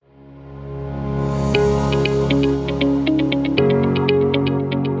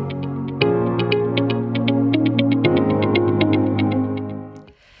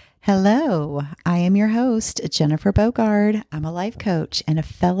host, Jennifer Bogard. I'm a life coach and a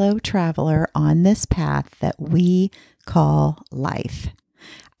fellow traveler on this path that we call life.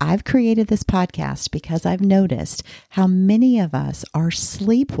 I've created this podcast because I've noticed how many of us are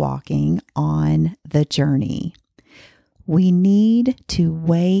sleepwalking on the journey. We need to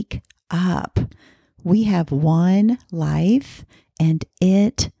wake up. We have one life and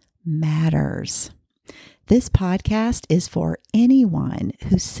it matters. This podcast is for anyone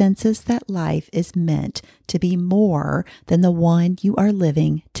who senses that life is meant to be more than the one you are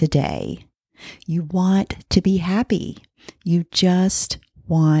living today. You want to be happy. You just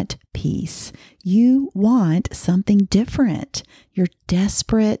want peace. You want something different. You're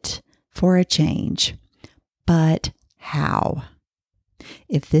desperate for a change. But how?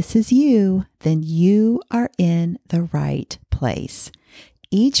 If this is you, then you are in the right place.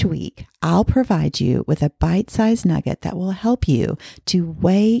 Each week, I'll provide you with a bite-sized nugget that will help you to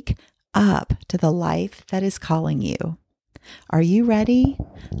wake up to the life that is calling you. Are you ready?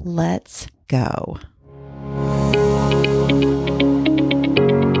 Let's go.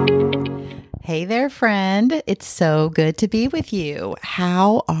 Hey there, friend. It's so good to be with you.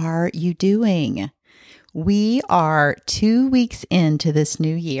 How are you doing? We are 2 weeks into this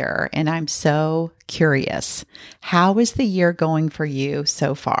new year, and I'm so curious. How is the year going for you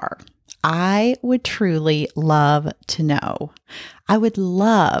so far? I would truly love to know. I would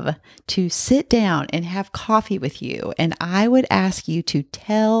love to sit down and have coffee with you, and I would ask you to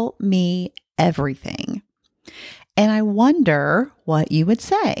tell me everything. And I wonder what you would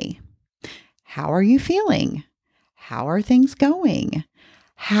say. How are you feeling? How are things going?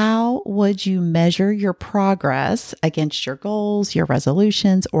 How would you measure your progress against your goals, your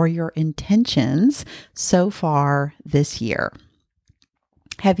resolutions, or your intentions so far this year?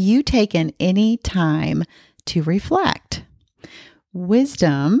 Have you taken any time to reflect?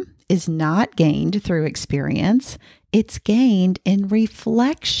 Wisdom is not gained through experience. It's gained in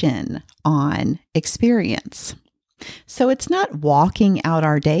reflection on experience. So it's not walking out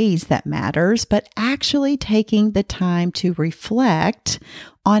our days that matters, but actually taking the time to reflect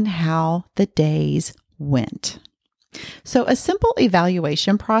on how the days went. So a simple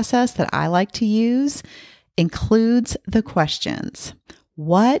evaluation process that I like to use includes the questions.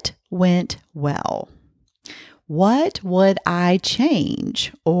 What went well? What would I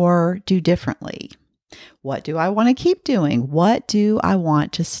change or do differently? What do I want to keep doing? What do I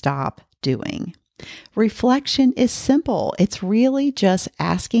want to stop doing? Reflection is simple. It's really just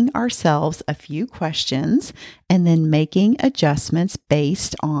asking ourselves a few questions and then making adjustments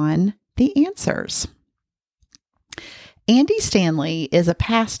based on the answers. Andy Stanley is a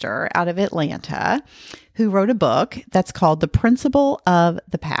pastor out of Atlanta who wrote a book that's called The Principle of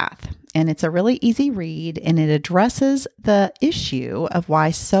the Path. And it's a really easy read, and it addresses the issue of why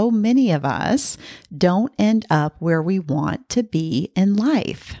so many of us don't end up where we want to be in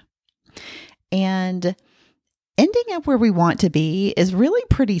life. And ending up where we want to be is really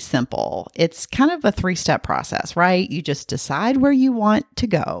pretty simple. It's kind of a 3-step process, right? You just decide where you want to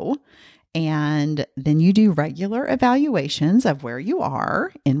go, and then you do regular evaluations of where you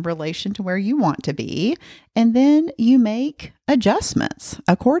are in relation to where you want to be, and then you make adjustments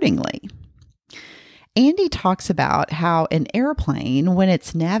accordingly. Andy talks about how an airplane, when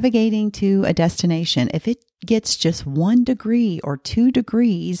it's navigating to a destination, if it gets just 1 degree or 2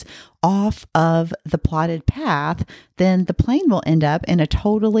 degrees off of the plotted path, then the plane will end up in a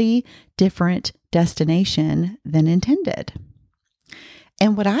totally different destination than intended.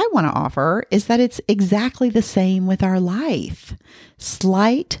 And what I want to offer is that it's exactly the same with our life.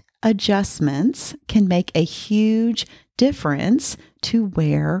 Slight adjustments can make a huge difference to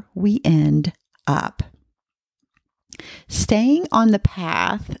where we end up. Staying on the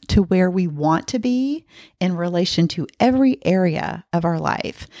path to where we want to be in relation to every area of our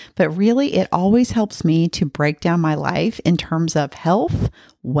life. But really, it always helps me to break down my life in terms of health,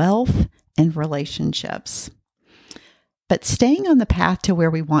 wealth, and relationships. But staying on the path to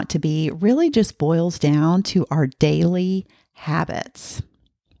where we want to be really just boils down to our daily habits.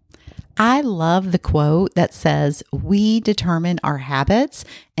 I love the quote that says, "We determine our habits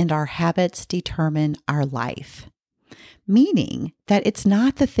and our habits determine our life." Meaning that it's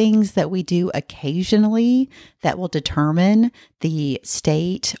not the things that we do occasionally that will determine the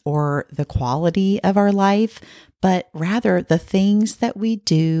state or the quality of our life, but rather the things that we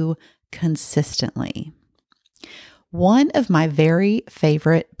do consistently. One of my very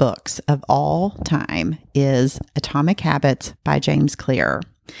favorite books of all time is Atomic Habits by James Clear.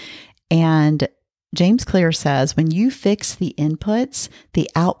 And James Clear says, when you fix the inputs, the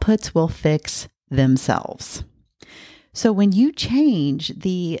outputs will fix themselves. So when you change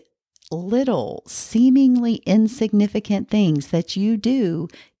the little, seemingly insignificant things that you do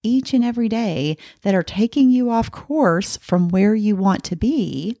each and every day that are taking you off course from where you want to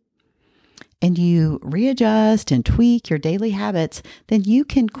be, and you readjust and tweak your daily habits, then you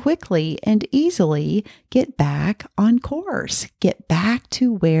can quickly and easily get back on course, get back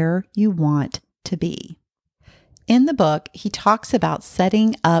to where you want to be. In the book, he talks about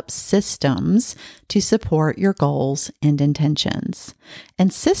setting up systems to support your goals and intentions.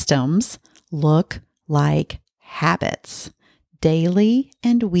 And systems look like habits, daily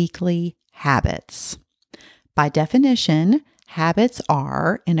and weekly habits. By definition, habits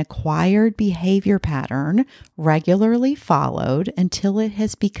are an acquired behavior pattern regularly followed until it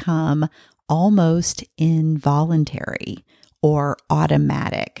has become almost involuntary or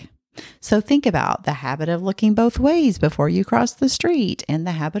automatic. So think about the habit of looking both ways before you cross the street and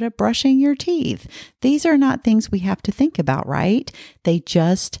the habit of brushing your teeth. These are not things we have to think about, right? They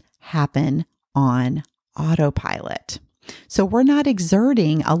just happen on autopilot. So we're not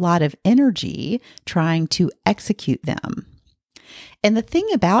exerting a lot of energy trying to execute them. And the thing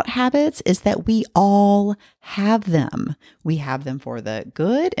about habits is that we all have them. We have them for the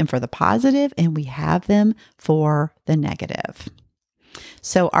good and for the positive, and we have them for the negative.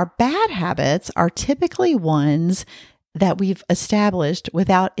 So our bad habits are typically ones that we've established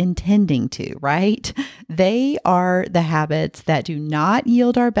without intending to, right? They are the habits that do not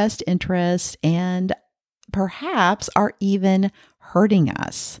yield our best interest and perhaps are even hurting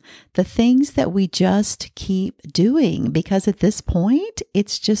us. The things that we just keep doing because at this point,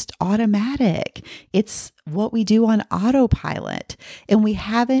 it's just automatic. It's what we do on autopilot and we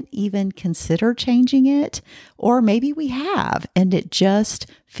haven't even considered changing it, or maybe we have and it just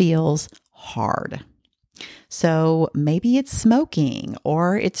feels hard. So maybe it's smoking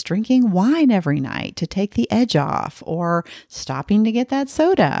or it's drinking wine every night to take the edge off, or stopping to get that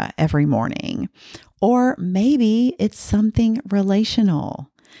soda every morning. Or maybe it's something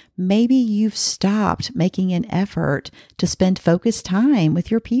relational. Maybe you've stopped making an effort to spend focused time with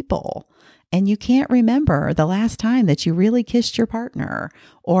your people and you can't remember the last time that you really kissed your partner,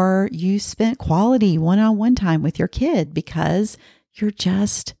 or you spent quality one-on-one time with your kid because you're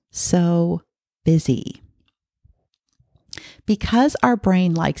just so busy. Because our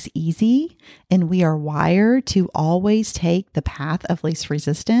brain likes easy and we are wired to always take the path of least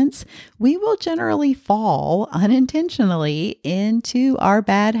resistance, we will generally fall unintentionally into our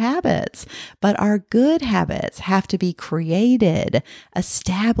bad habits. But our good habits have to be created,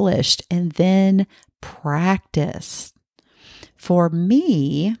 established, and then practiced. For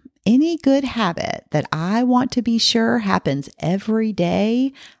me, any good habit that I want to be sure happens every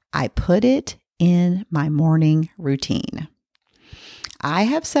day, I put it in my morning routine. I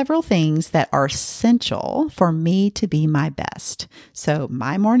have several things that are essential for me to be my best. So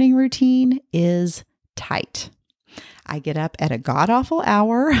my morning routine is tight. I get up at a god-awful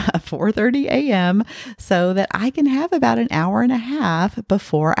hour, 4:30 a.m., so that I can have about an hour and a half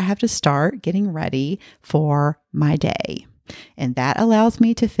before I have to start getting ready for my day. And that allows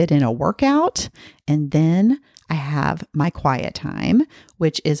me to fit in a workout, and then I have my quiet time,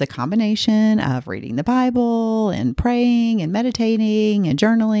 which is a combination of reading the Bible and praying and meditating and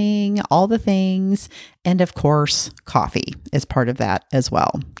journaling, all the things. And of course, coffee is part of that as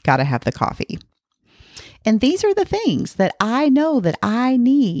well. Got to have the coffee. And these are the things that I know that I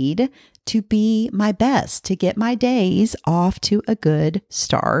need to be my best, to get my days off to a good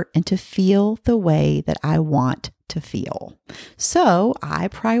start and to feel the way that I want to feel. So I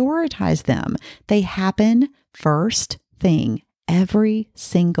prioritize them. They happen first thing every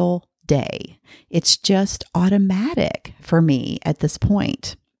single day. It's just automatic for me at this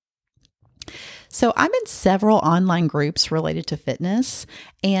point. So I'm in several online groups related to fitness,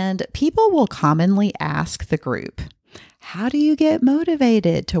 and people will commonly ask the group, how do you get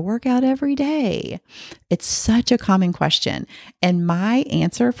motivated to work out every day? It's such a common question. And my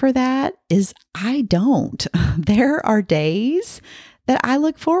answer for that is I don't. There are days that I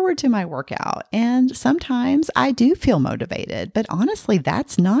look forward to my workout, and sometimes I do feel motivated, but honestly,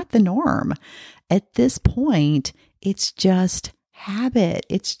 that's not the norm. At this point, it's just habit.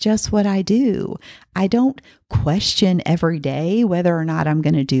 It's just what I do. I don't question every day whether or not I'm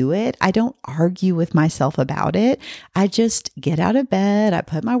going to do it. I don't argue with myself about it. I just get out of bed, I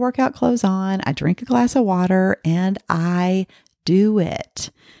put my workout clothes on, I drink a glass of water, and I do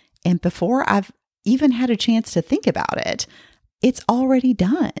it. And before I've even had a chance to think about it, it's already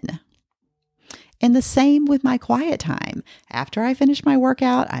done. And the same with my quiet time. After I finish my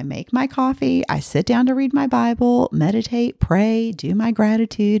workout, I make my coffee, I sit down to read my Bible, meditate, pray, do my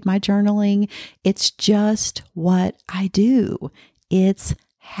gratitude, my journaling. It's just what I do. It's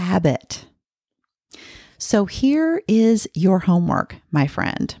habit. So here is your homework, my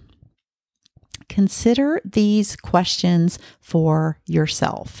friend. Consider these questions for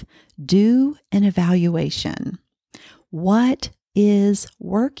yourself. Do an evaluation. What is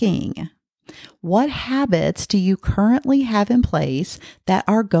working? What habits do you currently have in place that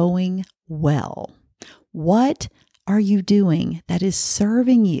are going well? What are you doing that is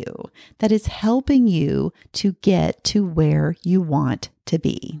serving you, that is helping you to get to where you want to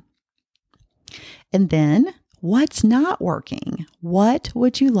be? And then, what's not working? What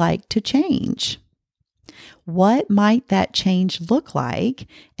would you like to change? What might that change look like?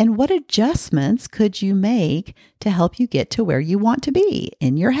 And what adjustments could you make to help you get to where you want to be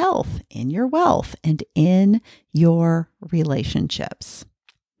in your health, in your wealth, and in your relationships?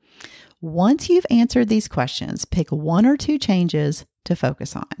 Once you've answered these questions, pick one or two changes to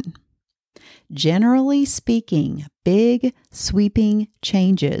focus on. Generally speaking, big, sweeping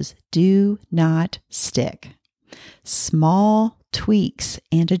changes do not stick. Small tweaks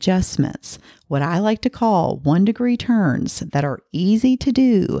and adjustments, what I like to call 1-degree turns that are easy to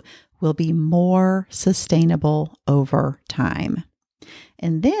do, will be more sustainable over time.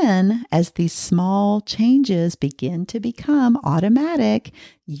 And then, as these small changes begin to become automatic,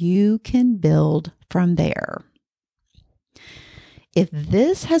 you can build from there. If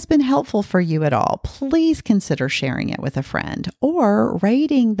this has been helpful for you at all, please consider sharing it with a friend or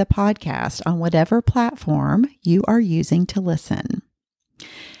rating the podcast on whatever platform you are using to listen.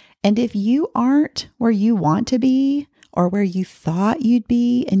 And if you aren't where you want to be or where you thought you'd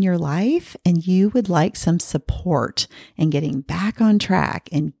be in your life and you would like some support in getting back on track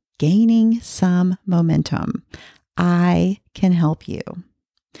and gaining some momentum, I can help you.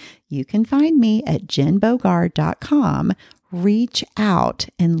 You can find me at jenbogard.com. Reach out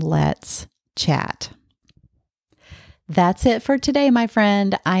and let's chat. That's it for today, my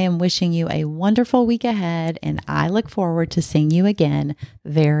friend. I am wishing you a wonderful week ahead, and I look forward to seeing you again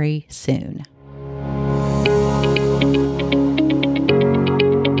very soon.